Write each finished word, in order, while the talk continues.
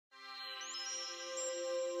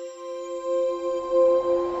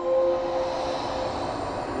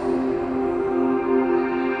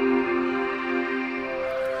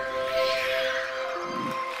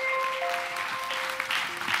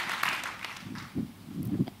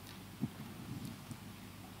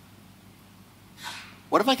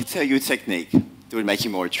What if I could tell you a technique that would make you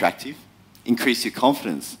more attractive, increase your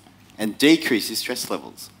confidence, and decrease your stress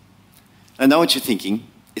levels? I know what you're thinking.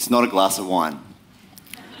 It's not a glass of wine.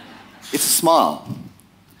 It's a smile.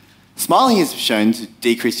 Smiling is shown to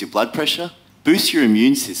decrease your blood pressure, boost your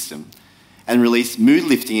immune system, and release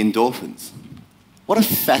mood-lifting endorphins. What a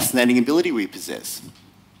fascinating ability we possess.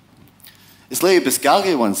 As Leo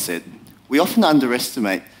Buscaglia once said, we often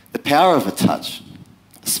underestimate the power of a touch,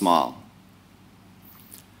 a smile.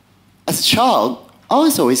 As a child, I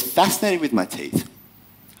was always fascinated with my teeth.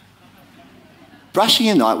 Brushing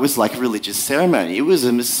at night was like a religious ceremony. It was a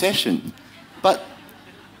obsession. But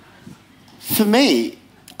for me,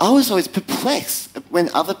 I was always perplexed when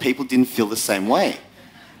other people didn't feel the same way.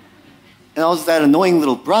 And I was that annoying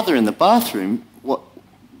little brother in the bathroom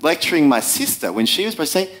lecturing my sister when she was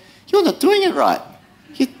supposed to say, "You're not doing it right.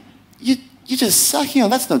 You're just sucking on.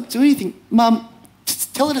 That's not doing anything. Mum,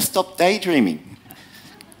 tell her to stop daydreaming."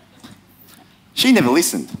 She never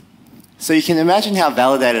listened. So you can imagine how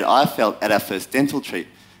validated I felt at our first dental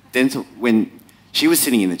when she was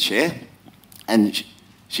sitting in the chair and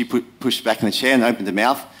she pushed back in the chair and opened her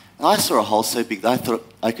mouth, and I saw a hole so big that I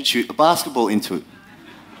thought I could shoot a basketball into it.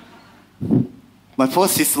 My poor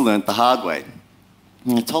sister learnt the hard way.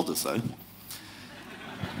 And I told her so.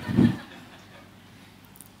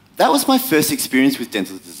 That was my first experience with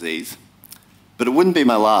dental disease, but it wouldn't be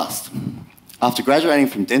my last. After graduating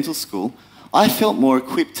from dental school, I felt more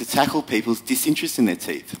equipped to tackle people's disinterest in their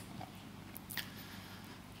teeth.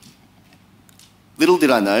 Little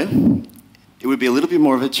did I know, it would be a little bit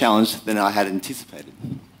more of a challenge than I had anticipated.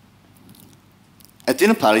 At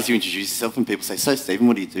dinner parties, you introduce yourself and people say, "So, Stephen,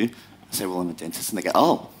 what do you do?" I say, "Well, I'm a dentist." And they go,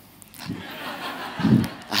 "Oh,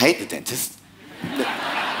 I hate the dentist.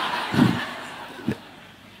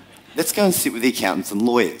 Let's go and sit with the accountants and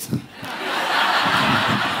lawyers."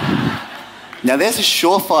 Now, there's a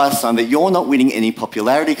surefire sign that you're not winning any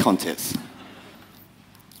popularity contests.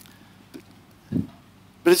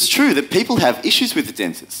 But it's true that people have issues with the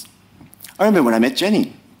dentist. I remember when I met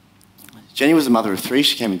Jenny. Jenny was a mother of three.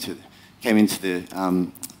 She came into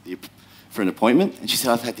for an appointment, and she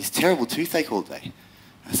said, "I've had this terrible toothache all day."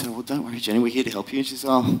 I said, "Well, don't worry, Jenny, we're here to help you." And she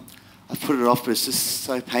said, "Oh, I've put it off, but it's just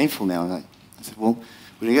so painful now." And I said, "Well,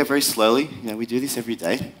 we're going to go very slowly. You know, we do this every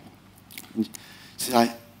day." And she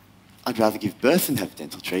said, "I'd rather give birth than have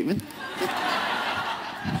dental treatment."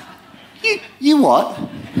 You what?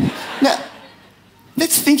 Now,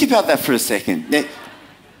 let's think about that for a second. Now,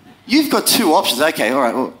 you've got two options. Okay, all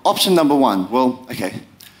right. Well, option number one. Well, okay,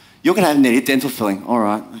 you're going to have needed dental filling. All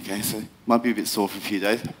right. Okay, so might be a bit sore for a few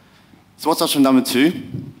days. So what's option number two?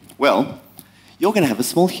 Well, you're going to have a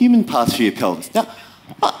small human pass through your pelvis. Now,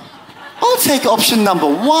 I'll take option number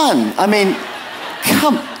one. I mean,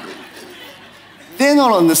 they're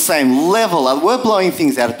not on the same level. We're blowing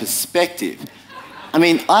things out of perspective. I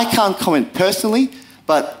mean, I can't comment personally,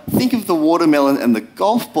 but think of the watermelon and the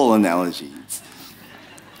golf ball analogies.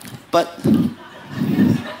 But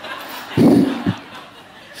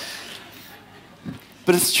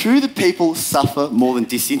it's true that people suffer more than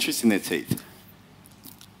disinterest in their teeth.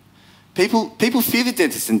 People fear the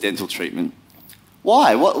dentist and dental treatment.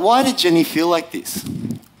 Why? Why did Jenny feel like this?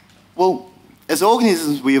 Well, as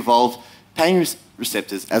organisms, we evolved pain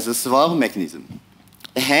receptors as a survival mechanism.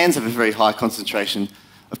 The hands have a very high concentration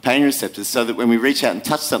of pain receptors so that when we reach out and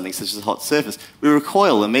touch something, such as a hot surface, we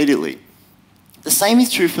recoil immediately. The same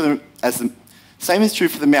is true for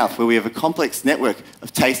the mouth, where we have a complex network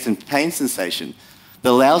of taste and pain sensation that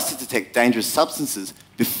allows us to detect dangerous substances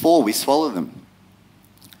before we swallow them.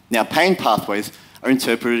 Now, pain pathways are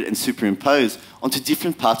interpreted and superimposed onto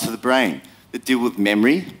different parts of the brain that deal with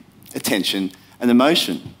memory, attention, and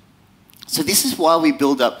emotion. So this is why we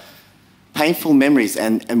build up painful memories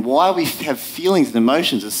and why we have feelings and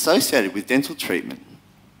emotions associated with dental treatment.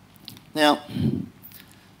 Now,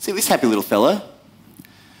 see this happy little fellow?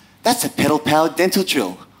 That's a pedal-powered dental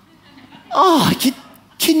drill. Oh,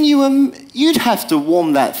 can you, you'd have to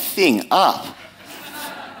warm that thing up.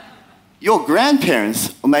 Your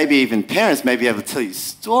grandparents, or maybe even parents, may be able to tell you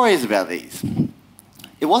stories about these.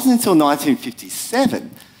 It wasn't until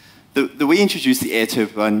 1957 that we introduced the air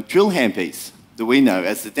turbine drill handpiece that we know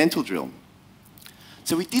as the dental drill.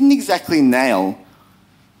 So we didn't exactly nail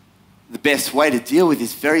the best way to deal with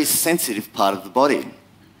this very sensitive part of the body.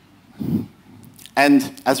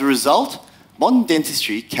 And as a result, modern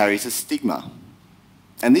dentistry carries a stigma.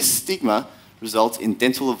 And this stigma results in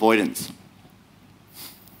dental avoidance.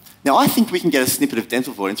 Now, I think we can get a snippet of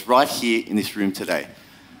dental avoidance right here in this room today.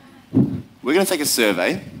 We're going to take a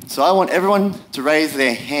survey. So I want everyone to raise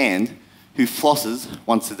their hand who flosses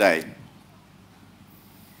once a day.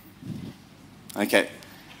 Okay,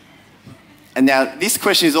 And now this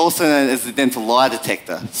question is also known as the dental lie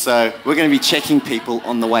detector. So we're going to be checking people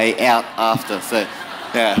on the way out after. So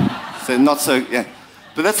yeah, so not so, yeah.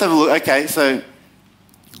 But let's have a look. Okay, so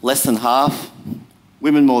less than half,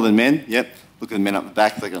 women more than men. Yep, look at the men up the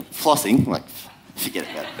back, they're going, flossing. Like, forget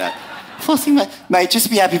about that. Flossing, mate, just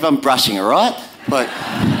be happy if I'm brushing, all right? But,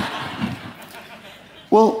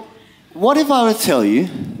 well, what if I were to tell you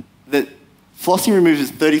that flossing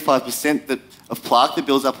removes 35% of plaque that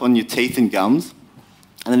builds up on your teeth and gums,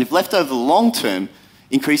 and then if left over the long term,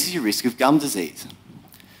 increases your risk of gum disease.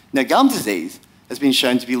 Now, gum disease has been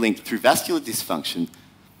shown to be linked through vascular dysfunction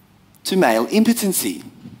to male impotency.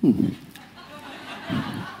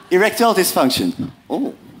 Erectile dysfunction.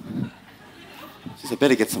 Oh, I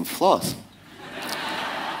better get some floss.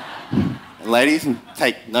 And ladies, and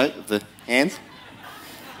take note of the hands.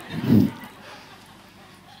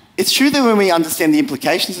 It's true that when we understand the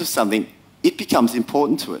implications of something, it becomes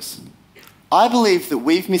important to us. I believe that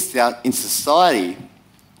we've missed out in society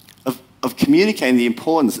of communicating the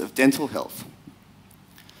importance of dental health.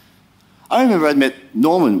 I remember I'd met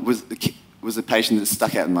Norman, was a patient that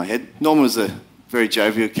stuck out in my head. Norman was a very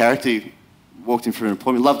jovial character. He walked in for an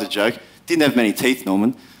appointment, loved a joke, didn't have many teeth,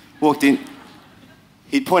 Norman. Walked in,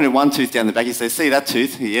 he'd pointed one tooth down the back, he'd say, see that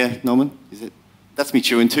tooth? Yeah, Norman, is it? That's me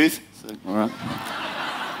chewing tooth. So, all right.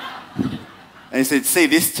 And he said, see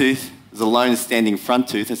this tooth? There's a lone standing front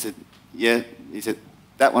tooth. I said, yeah. He said,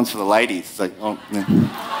 that one's for the ladies. It's like, oh, yeah.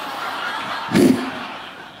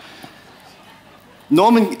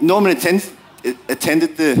 Norman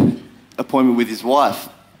attended the appointment with his wife,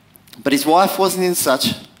 but his wife wasn't in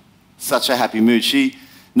such a happy mood.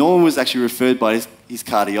 Norman was actually referred by his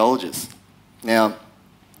cardiologist. Now,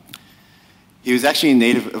 he was actually in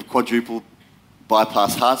need of quadruple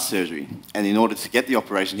bypass heart surgery, and in order to get the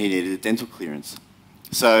operation, he needed a dental clearance.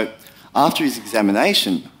 So, after his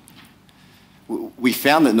examination, we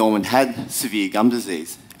found that Norman had severe gum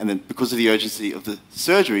disease, and then because of the urgency of the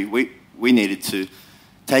surgery, we needed to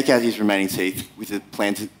take out his remaining teeth with a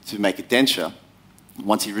plan to make a denture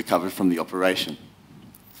once he recovered from the operation.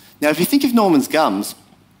 Now, if you think of Norman's gums,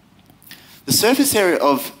 the surface area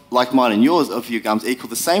of, like mine and yours, of your gums equal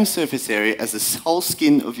the same surface area as the whole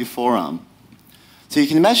skin of your forearm. So you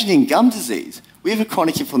can imagine in gum disease, we have a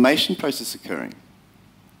chronic inflammation process occurring.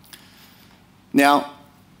 Now,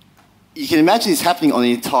 you can imagine this happening on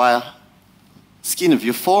the entire skin of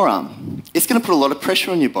your forearm. It's going to put a lot of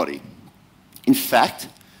pressure on your body. In fact,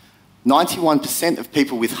 91% of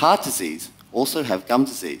people with heart disease also have gum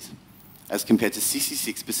disease, as compared to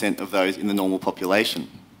 66% of those in the normal population.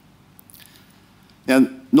 Now,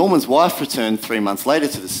 Norman's wife returned 3 months later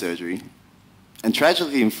to the surgery and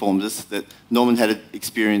tragically informed us that Norman had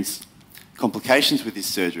experienced complications with his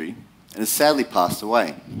surgery and has sadly passed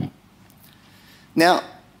away. Now,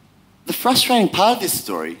 the frustrating part of this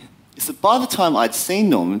story is that by the time I'd seen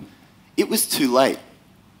Norman, it was too late.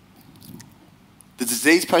 The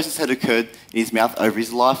disease process had occurred in his mouth over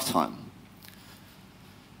his lifetime.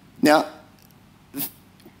 Now,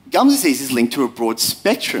 gum disease is linked to a broad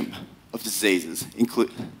spectrum of diseases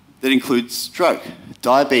that include stroke,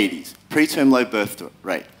 diabetes, preterm low birth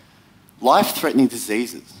rate, life-threatening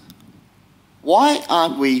diseases. Why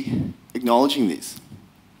aren't we acknowledging this?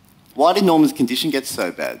 Why did Norman's condition get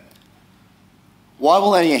so bad? Why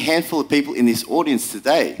will only a handful of people in this audience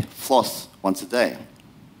today floss once a day?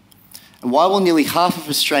 And why will nearly half of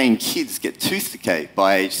Australian kids get tooth decay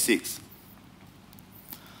by age 6?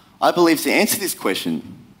 I believe to answer this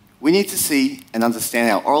question, we need to see and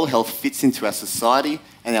understand how oral health fits into our society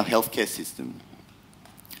and our healthcare system.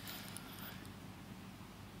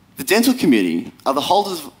 The dental community are the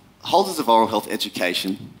holders of oral health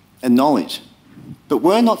education and knowledge, but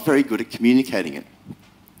we're not very good at communicating it.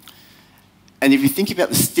 And if you think about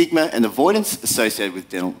the stigma and avoidance associated with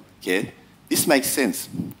dental care, this makes sense.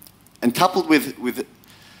 And coupled with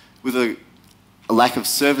a lack of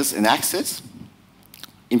service and access,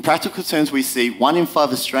 in practical terms, we see 1 in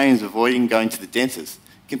 5 Australians avoiding going to the dentist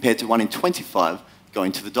compared to 1 in 25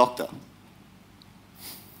 going to the doctor.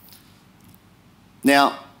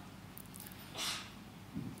 Now,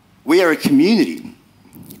 we are a community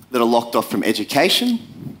that are locked off from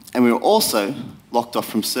education, and we are also locked off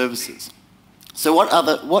from services. So what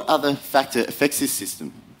other factor affects this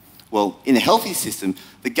system? Well, in a healthy system,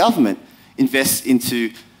 the government invests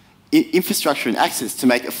into infrastructure and access to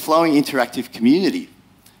make a flowing interactive community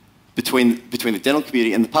between the dental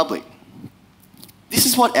community and the public. This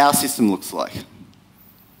is what our system looks like.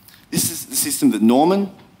 This is the system that Norman,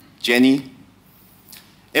 Jenny,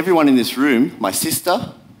 everyone in this room, my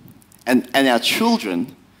sister, and our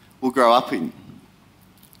children will grow up in.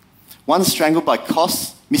 One strangled by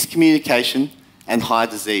costs miscommunication, and high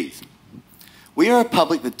disease. We are a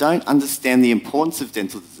public that don't understand the importance of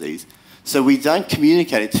dental disease, so we don't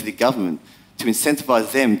communicate it to the government to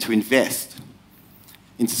incentivise them to invest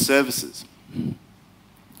into services.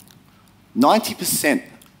 90%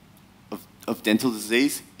 of dental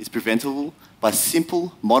disease is preventable by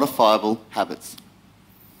simple, modifiable habits.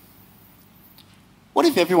 What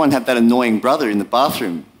if everyone had that annoying brother in the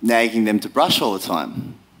bathroom nagging them to brush all the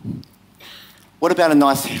time? What about a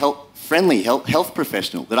nice, friendly health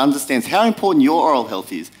professional that understands how important your oral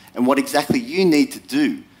health is and what exactly you need to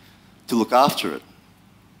do to look after it?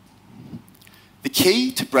 The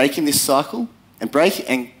key to breaking this cycle and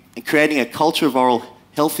creating a culture of oral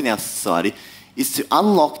health in our society is to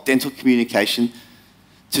unlock dental communication,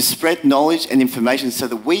 to spread knowledge and information so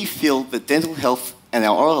that we feel that dental health and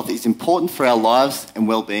our oral health is important for our lives and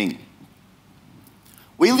well-being.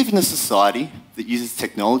 We live in a society that uses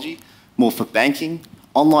technology more for banking,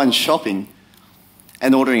 online shopping,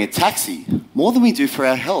 and ordering a taxi, more than we do for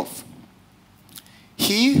our health.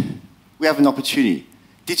 Here, we have an opportunity: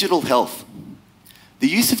 digital health. The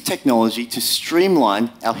use of technology to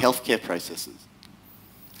streamline our healthcare processes.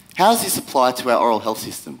 How does this apply to our oral health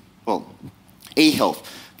system? Well, e-health,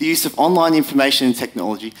 the use of online information and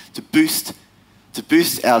technology to boost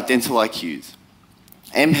our dental IQs.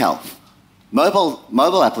 M-health,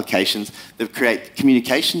 mobile applications that create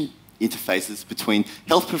communication interfaces between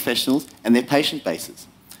health professionals and their patient bases.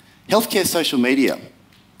 Healthcare social media,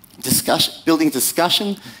 building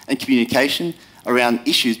discussion and communication around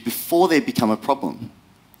issues before they become a problem.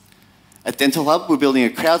 At Dental Hub, we're building a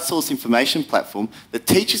crowdsourced information platform that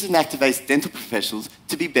teaches and activates dental professionals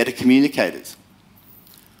to be better communicators.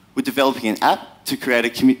 We're developing an app to create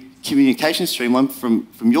a communication streamline from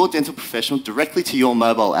your dental professional directly to your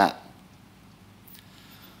mobile app.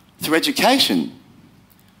 Through education,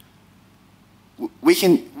 we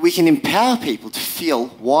can empower people to feel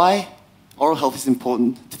why oral health is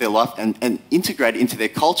important to their life and integrate it into their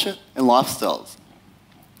culture and lifestyles.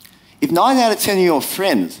 If 9 out of 10 of your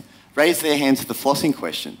friends raised their hand to the flossing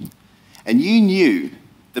question, and you knew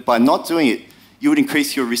that by not doing it, you would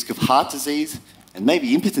increase your risk of heart disease and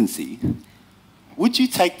maybe impotency, would you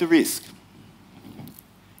take the risk?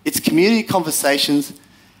 It's community conversations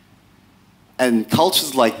and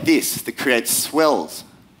cultures like this that create swells,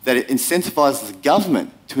 that it incentivises the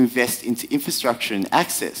government to invest into infrastructure and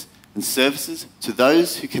access and services to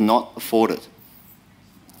those who cannot afford it.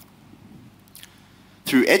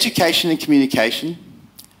 Through education and communication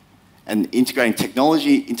and integrating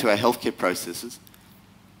technology into our healthcare processes,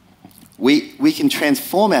 we can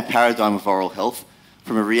transform our paradigm of oral health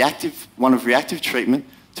from one of reactive treatment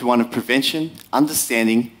to one of prevention,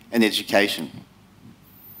 understanding and education.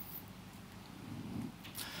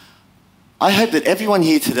 I hope that everyone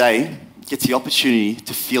here today gets the opportunity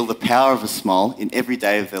to feel the power of a smile in every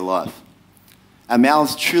day of their life. Our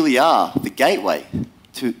mouths truly are the gateway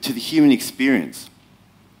to the human experience.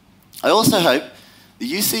 I also hope that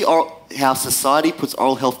you see how society puts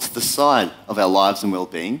oral health to the side of our lives and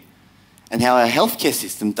well-being, and how our healthcare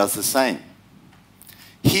system does the same.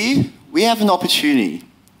 Here, we have an opportunity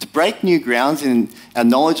to break new grounds in our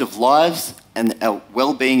knowledge of lives and our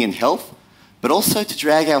well-being and health, but also to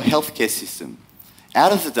drag our healthcare system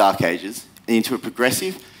out of the dark ages and into a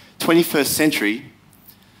progressive 21st century.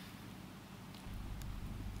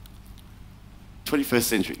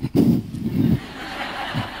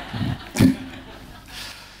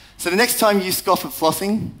 So the next time you scoff at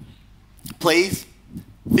flossing, please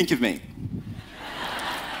think of me.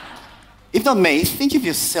 If not me, think of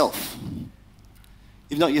yourself.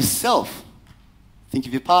 If not yourself, think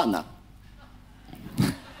of your partner.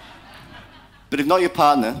 But if not your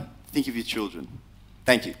partner, think of your children.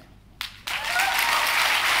 Thank you.